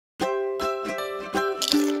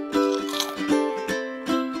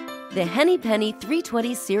The Henny Penny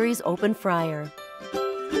 320 Series Open Fryer.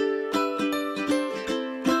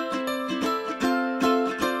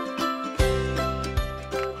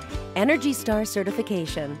 Energy Star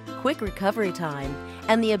certification, quick recovery time,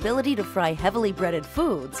 and the ability to fry heavily breaded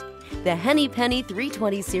foods, the Henny Penny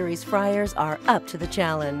 320 Series fryers are up to the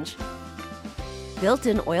challenge.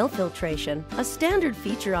 Built-in oil filtration, a standard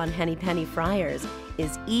feature on Henny Penny fryers,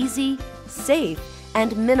 is easy, safe,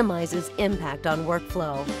 and minimizes impact on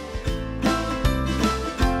workflow.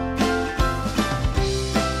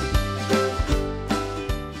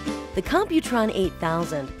 The COMPUTRON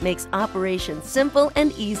 8000 makes operation simple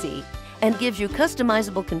and easy and gives you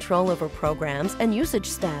customizable control over programs and usage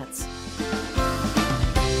stats.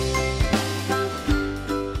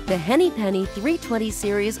 The Henny Penny 320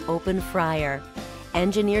 Series Open Fryer.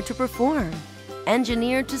 Engineered to perform.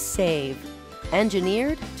 Engineered to save.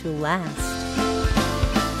 Engineered to last.